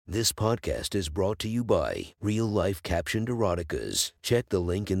This podcast is brought to you by Real Life Captioned Eroticas. Check the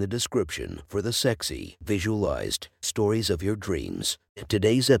link in the description for the sexy, visualized stories of your dreams.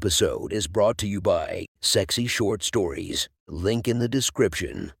 Today's episode is brought to you by Sexy Short Stories. Link in the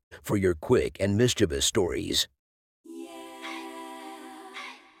description for your quick and mischievous stories.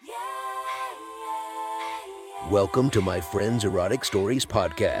 Welcome to my friend's Erotic Stories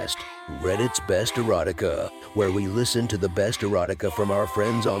podcast, Reddit's Best Erotica, where we listen to the best erotica from our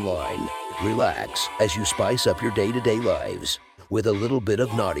friends online. Relax as you spice up your day-to-day lives with a little bit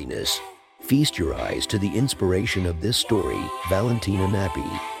of naughtiness. Feast your eyes to the inspiration of this story, Valentina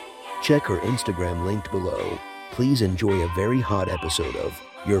Nappi. Check her Instagram linked below. Please enjoy a very hot episode of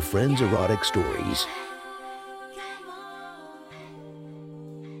Your Friend's Erotic Stories.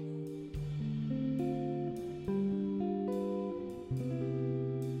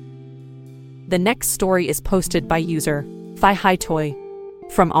 The next story is posted by user FiHiToy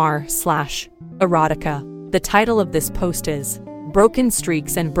from r/erotica. The title of this post is Broken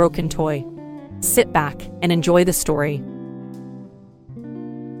Streaks and Broken Toy. Sit back and enjoy the story.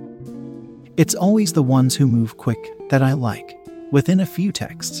 It's always the ones who move quick that I like. Within a few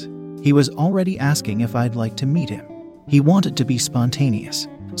texts, he was already asking if I'd like to meet him. He wanted to be spontaneous,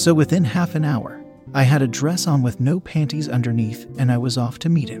 so within half an hour, I had a dress on with no panties underneath and I was off to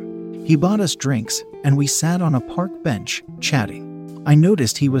meet him. He bought us drinks, and we sat on a park bench, chatting. I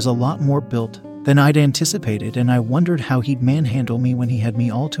noticed he was a lot more built than I'd anticipated, and I wondered how he'd manhandle me when he had me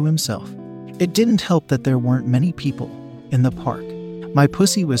all to himself. It didn't help that there weren't many people in the park. My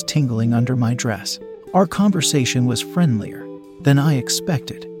pussy was tingling under my dress. Our conversation was friendlier than I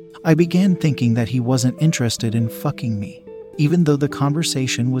expected. I began thinking that he wasn't interested in fucking me, even though the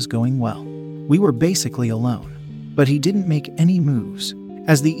conversation was going well. We were basically alone, but he didn't make any moves.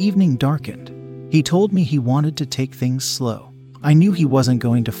 As the evening darkened, he told me he wanted to take things slow. I knew he wasn't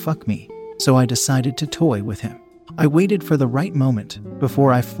going to fuck me, so I decided to toy with him. I waited for the right moment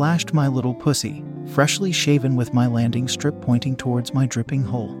before I flashed my little pussy, freshly shaven with my landing strip pointing towards my dripping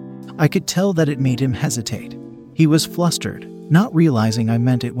hole. I could tell that it made him hesitate. He was flustered, not realizing I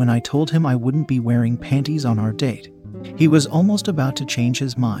meant it when I told him I wouldn't be wearing panties on our date. He was almost about to change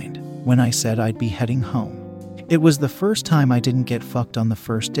his mind when I said I'd be heading home. It was the first time I didn't get fucked on the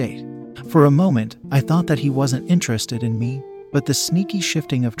first date. For a moment, I thought that he wasn't interested in me, but the sneaky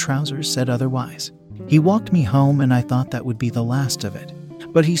shifting of trousers said otherwise. He walked me home and I thought that would be the last of it.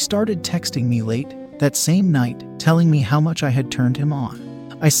 But he started texting me late that same night, telling me how much I had turned him on.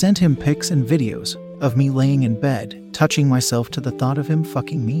 I sent him pics and videos of me laying in bed, touching myself to the thought of him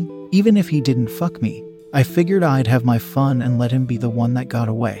fucking me. Even if he didn't fuck me, I figured I'd have my fun and let him be the one that got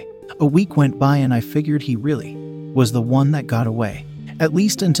away. A week went by and I figured he really was the one that got away, at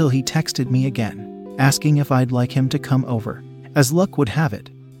least until he texted me again, asking if I'd like him to come over. As luck would have it,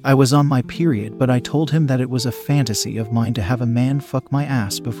 I was on my period, but I told him that it was a fantasy of mine to have a man fuck my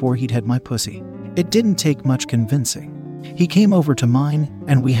ass before he'd had my pussy. It didn't take much convincing. He came over to mine,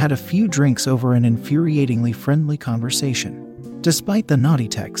 and we had a few drinks over an infuriatingly friendly conversation. Despite the naughty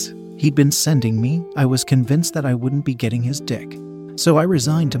texts he'd been sending me, I was convinced that I wouldn't be getting his dick. So I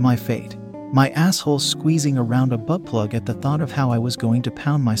resigned to my fate, my asshole squeezing around a butt plug at the thought of how I was going to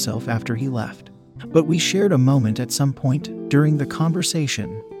pound myself after he left. But we shared a moment at some point during the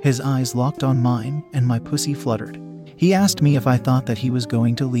conversation. His eyes locked on mine and my pussy fluttered. He asked me if I thought that he was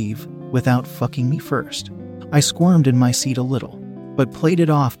going to leave without fucking me first. I squirmed in my seat a little, but played it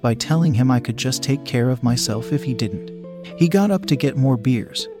off by telling him I could just take care of myself if he didn't. He got up to get more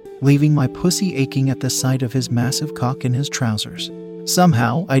beers, leaving my pussy aching at the sight of his massive cock in his trousers.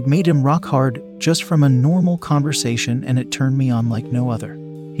 Somehow, I'd made him rock hard just from a normal conversation, and it turned me on like no other.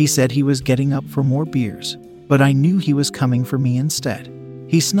 He said he was getting up for more beers, but I knew he was coming for me instead.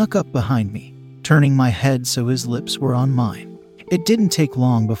 He snuck up behind me, turning my head so his lips were on mine. It didn't take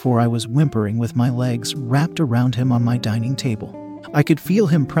long before I was whimpering with my legs wrapped around him on my dining table. I could feel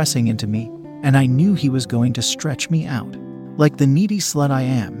him pressing into me, and I knew he was going to stretch me out. Like the needy slut I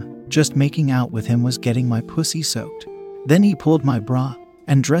am, just making out with him was getting my pussy soaked. Then he pulled my bra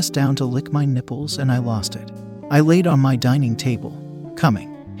and dressed down to lick my nipples, and I lost it. I laid on my dining table, coming.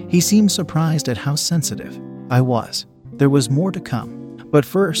 He seemed surprised at how sensitive I was. There was more to come. But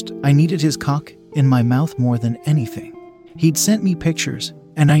first, I needed his cock in my mouth more than anything. He'd sent me pictures,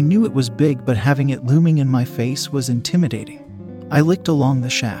 and I knew it was big, but having it looming in my face was intimidating. I licked along the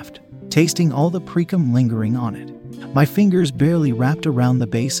shaft, tasting all the precum lingering on it. My fingers barely wrapped around the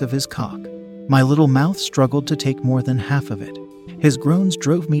base of his cock. My little mouth struggled to take more than half of it. His groans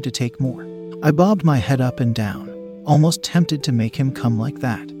drove me to take more. I bobbed my head up and down, almost tempted to make him come like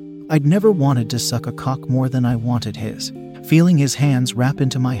that. I'd never wanted to suck a cock more than I wanted his. Feeling his hands wrap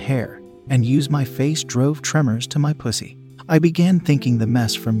into my hair and use my face drove tremors to my pussy. I began thinking the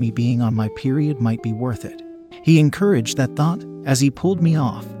mess from me being on my period might be worth it. He encouraged that thought as he pulled me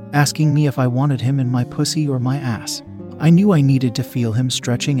off, asking me if I wanted him in my pussy or my ass. I knew I needed to feel him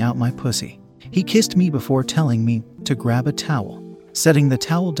stretching out my pussy. He kissed me before telling me to grab a towel. Setting the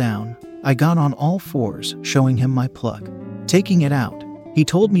towel down, I got on all fours, showing him my plug. Taking it out, he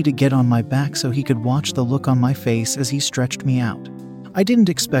told me to get on my back so he could watch the look on my face as he stretched me out. I didn't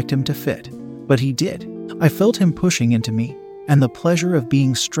expect him to fit, but he did. I felt him pushing into me, and the pleasure of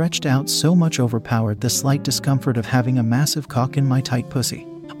being stretched out so much overpowered the slight discomfort of having a massive cock in my tight pussy.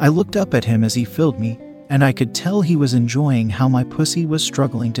 I looked up at him as he filled me, and I could tell he was enjoying how my pussy was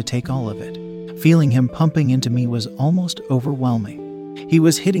struggling to take all of it. Feeling him pumping into me was almost overwhelming. He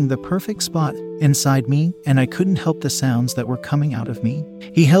was hitting the perfect spot inside me, and I couldn't help the sounds that were coming out of me.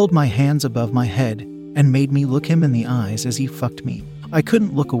 He held my hands above my head and made me look him in the eyes as he fucked me. I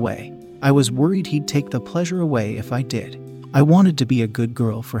couldn't look away. I was worried he'd take the pleasure away if I did. I wanted to be a good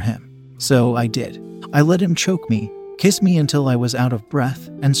girl for him. So I did. I let him choke me, kiss me until I was out of breath,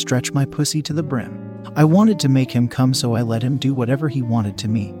 and stretch my pussy to the brim. I wanted to make him come, so I let him do whatever he wanted to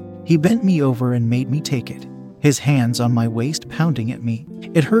me. He bent me over and made me take it, his hands on my waist pounding at me.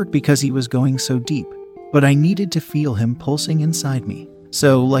 It hurt because he was going so deep, but I needed to feel him pulsing inside me.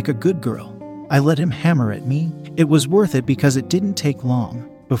 So, like a good girl, I let him hammer at me. It was worth it because it didn't take long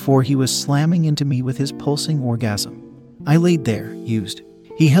before he was slamming into me with his pulsing orgasm. I laid there, used.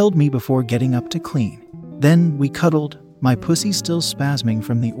 He held me before getting up to clean. Then we cuddled, my pussy still spasming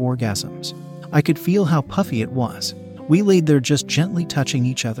from the orgasms. I could feel how puffy it was. We laid there just gently touching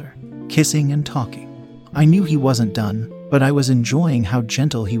each other, kissing and talking. I knew he wasn't done, but I was enjoying how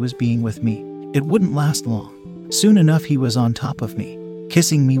gentle he was being with me. It wouldn't last long. Soon enough he was on top of me,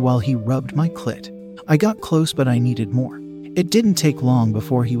 kissing me while he rubbed my clit. I got close, but I needed more. It didn't take long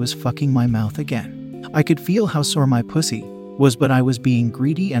before he was fucking my mouth again. I could feel how sore my pussy was, but I was being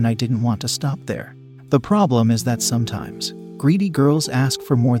greedy and I didn't want to stop there. The problem is that sometimes greedy girls ask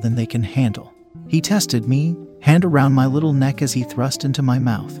for more than they can handle. He tested me, hand around my little neck as he thrust into my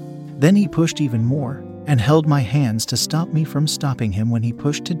mouth. Then he pushed even more and held my hands to stop me from stopping him when he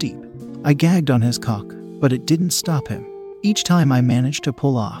pushed too deep. I gagged on his cock, but it didn't stop him. Each time I managed to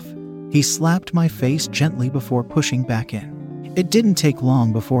pull off, he slapped my face gently before pushing back in. It didn't take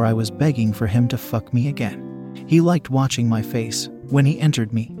long before I was begging for him to fuck me again. He liked watching my face when he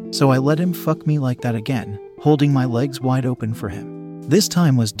entered me, so I let him fuck me like that again, holding my legs wide open for him. This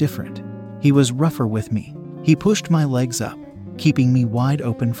time was different. He was rougher with me. He pushed my legs up, keeping me wide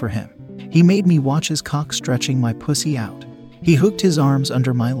open for him. He made me watch his cock stretching my pussy out. He hooked his arms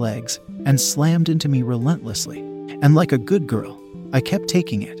under my legs and slammed into me relentlessly. And like a good girl, I kept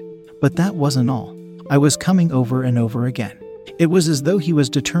taking it. But that wasn't all. I was coming over and over again. It was as though he was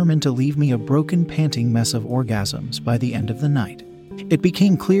determined to leave me a broken, panting mess of orgasms by the end of the night. It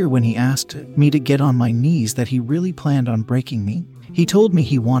became clear when he asked me to get on my knees that he really planned on breaking me. He told me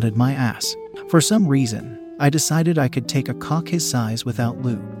he wanted my ass. For some reason, I decided I could take a cock his size without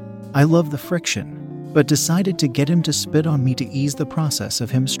lube. I love the friction, but decided to get him to spit on me to ease the process of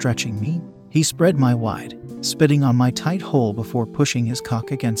him stretching me. He spread my wide, spitting on my tight hole before pushing his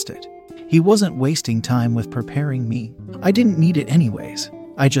cock against it. He wasn't wasting time with preparing me. I didn't need it anyways.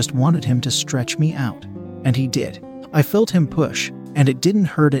 I just wanted him to stretch me out. And he did. I felt him push, and it didn't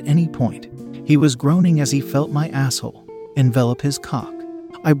hurt at any point. He was groaning as he felt my asshole envelop his cock.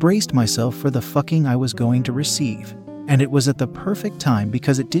 I braced myself for the fucking I was going to receive, and it was at the perfect time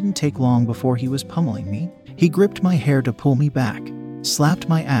because it didn't take long before he was pummeling me. He gripped my hair to pull me back, slapped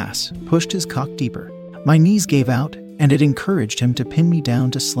my ass, pushed his cock deeper. My knees gave out, and it encouraged him to pin me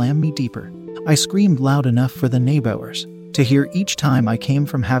down to slam me deeper. I screamed loud enough for the neighbors to hear each time I came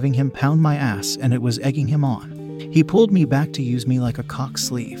from having him pound my ass, and it was egging him on. He pulled me back to use me like a cock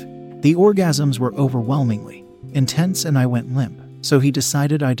sleeve. The orgasms were overwhelmingly intense and I went limp, so he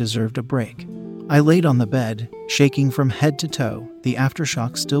decided I deserved a break. I laid on the bed, shaking from head to toe, the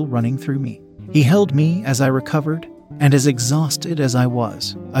aftershock still running through me. He held me as I recovered, and as exhausted as I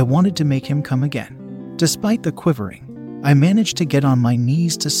was, I wanted to make him come again. Despite the quivering, I managed to get on my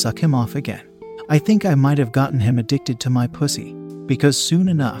knees to suck him off again. I think I might have gotten him addicted to my pussy, because soon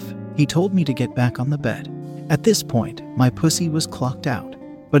enough, he told me to get back on the bed. At this point, my pussy was clocked out,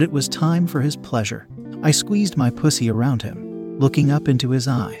 but it was time for his pleasure. I squeezed my pussy around him, looking up into his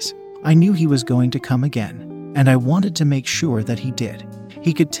eyes. I knew he was going to come again, and I wanted to make sure that he did.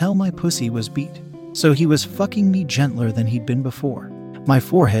 He could tell my pussy was beat, so he was fucking me gentler than he'd been before. My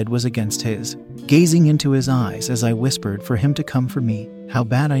forehead was against his, gazing into his eyes as I whispered for him to come for me, how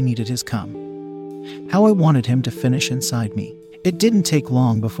bad I needed his cum. how I wanted him to finish inside me. It didn't take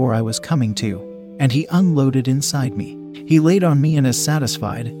long before I was coming to, and he unloaded inside me. He laid on me, and as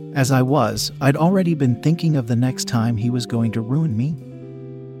satisfied as I was, I'd already been thinking of the next time he was going to ruin me.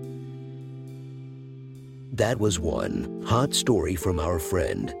 That was one hot story from our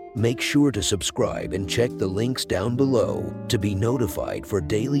friend. Make sure to subscribe and check the links down below to be notified for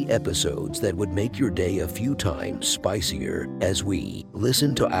daily episodes that would make your day a few times spicier as we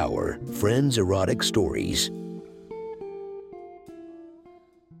listen to our friends' erotic stories.